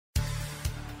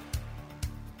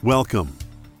Welcome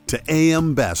to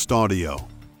AM Best Audio.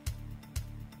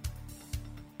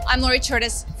 I'm Lori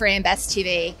Chortis for AM Best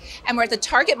TV, and we're at the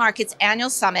Target Markets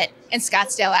Annual Summit in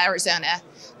Scottsdale, Arizona.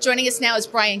 Joining us now is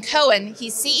Brian Cohen.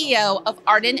 He's CEO of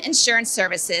Arden Insurance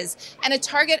Services and a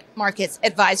Target Markets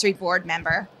Advisory Board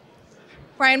member.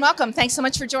 Brian, welcome. Thanks so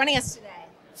much for joining us today.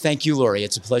 Thank you, Lori.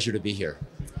 It's a pleasure to be here.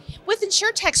 With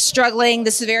insurtech struggling,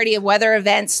 the severity of weather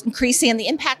events increasing, and the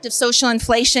impact of social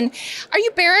inflation, are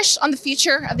you bearish on the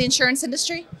future of the insurance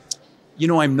industry? You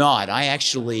know, I'm not.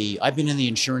 I've been in the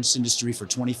insurance industry for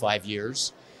 25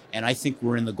 years, and I think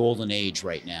we're in the golden age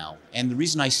right now. And the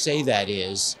reason I say that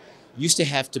is, you used to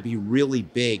have to be really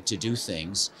big to do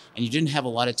things, and you didn't have a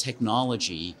lot of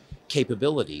technology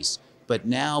capabilities. But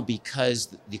now,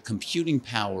 because the computing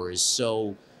power is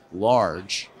so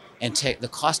large, and the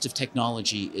cost of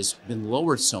technology has been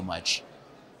lowered so much,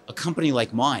 a company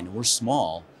like mine, we're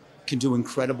small, can do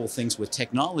incredible things with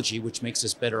technology, which makes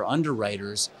us better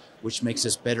underwriters, which makes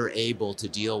us better able to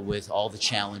deal with all the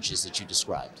challenges that you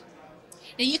described.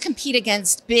 Now, you compete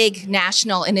against big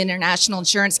national and international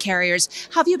insurance carriers.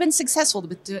 How have you been successful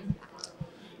with doing that?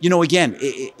 You know, again,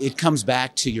 it comes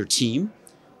back to your team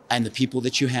and the people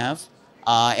that you have.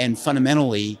 And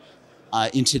fundamentally,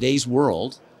 in today's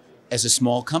world, as a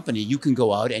small company, you can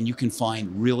go out and you can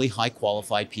find really high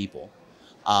qualified people,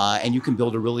 and you can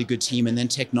build a really good team. And then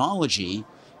technology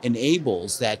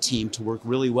enables that team to work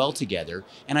really well together.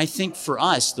 And I think for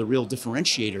us, the real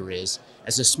differentiator is,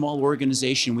 as a small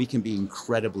organization, we can be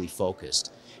incredibly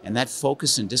focused. And that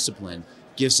focus and discipline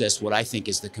gives us what I think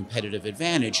is the competitive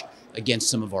advantage against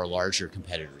some of our larger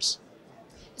competitors.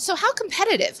 So how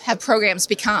competitive have programs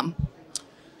become?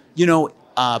 You know,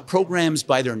 programs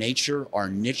by their nature are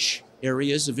niche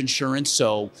areas of insurance.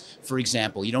 So, for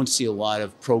example, you don't see a lot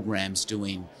of programs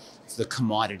doing the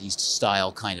commodity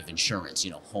style kind of insurance,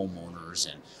 you know,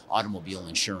 homeowners and automobile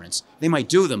insurance. They might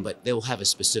do them, but they'll have a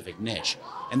specific niche.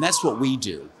 And that's what we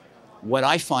do. What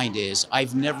I find is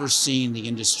I've never seen the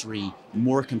industry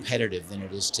more competitive than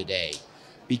it is today,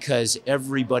 because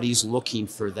everybody's looking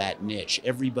for that niche.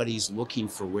 Everybody's looking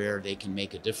for where they can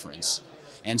make a difference.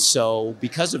 And so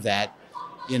because of that,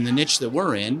 in the niche that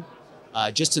we're in,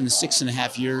 just in the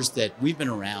 6.5 years that we've been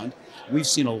around, we've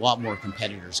seen a lot more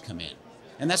competitors come in.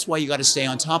 And that's why you got to stay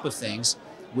on top of things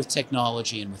with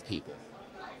technology and with people.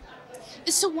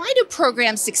 So why do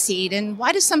programs succeed and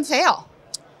why do some fail?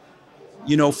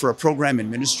 You know, for a program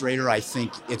administrator, I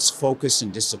think it's focus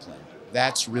and discipline.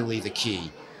 That's really the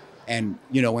key. And,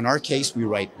 you know, in our case, we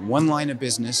write one line of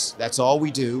business. That's all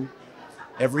we do.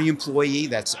 Every employee,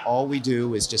 that's all we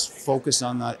do is just focus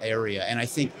on that area. And I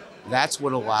think that's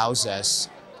what allows us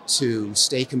to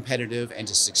stay competitive and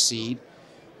to succeed.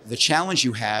 The challenge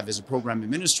you have as a program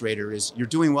administrator is you're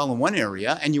doing well in one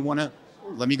area and you want to,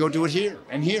 let me go do it here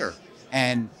and here.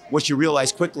 And what you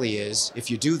realize quickly is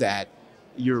if you do that,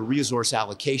 your resource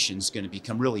allocation is going to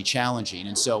become really challenging.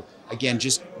 And so, again,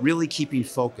 just really keeping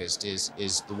focused is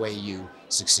the way you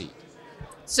succeed.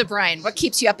 So, Brian, what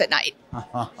keeps you up at night?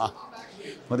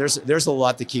 Well, there's a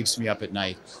lot that keeps me up at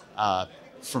night,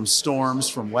 from storms,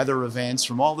 from weather events,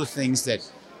 from all the things that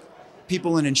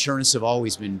people in insurance have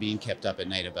always been being kept up at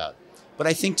night about. But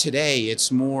I think today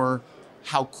it's more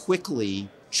how quickly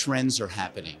trends are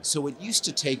happening. So it used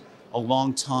to take a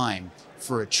long time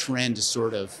for a trend to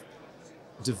sort of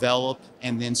develop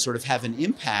and then sort of have an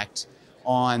impact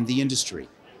on the industry.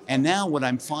 And now what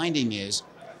I'm finding is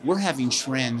we're having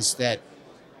trends that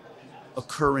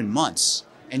occur in months,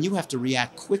 and you have to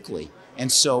react quickly. And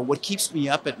so what keeps me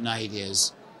up at night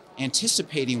is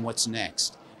anticipating what's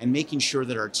next and making sure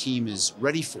that our team is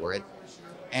ready for it.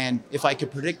 And if I could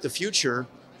predict the future,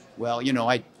 well, you know,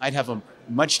 I'd have a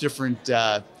much different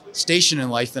station in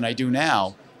life than I do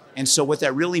now. And so what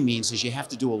that really means is you have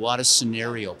to do a lot of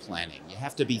scenario planning. You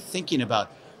have to be thinking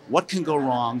about what can go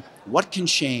wrong, what can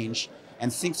change,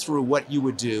 and think through what you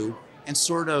would do and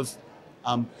sort of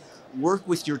work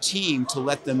with your team to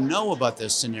let them know about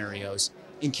those scenarios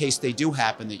in case they do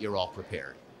happen, that you're all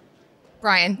prepared.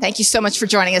 Brian, thank you so much for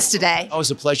joining us today. Oh, it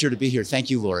was a pleasure to be here. Thank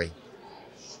you, Lori.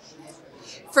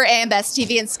 For AM Best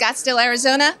TV in Scottsdale,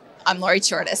 Arizona, I'm Lori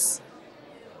Chortis.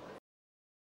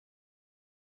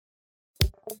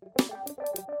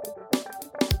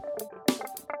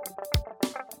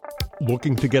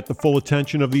 Looking to get the full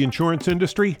attention of the insurance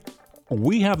industry?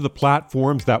 We have the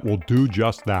platforms that will do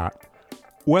just that.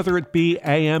 Whether it be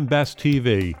AM Best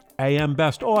TV, AM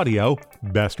Best Audio,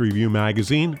 Best Review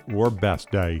Magazine, or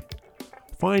Best Day.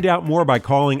 Find out more by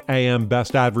calling AM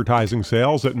Best Advertising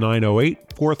Sales at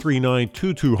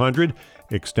 908-439-2200,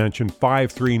 extension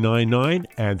 5399,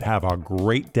 and have a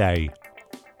great day.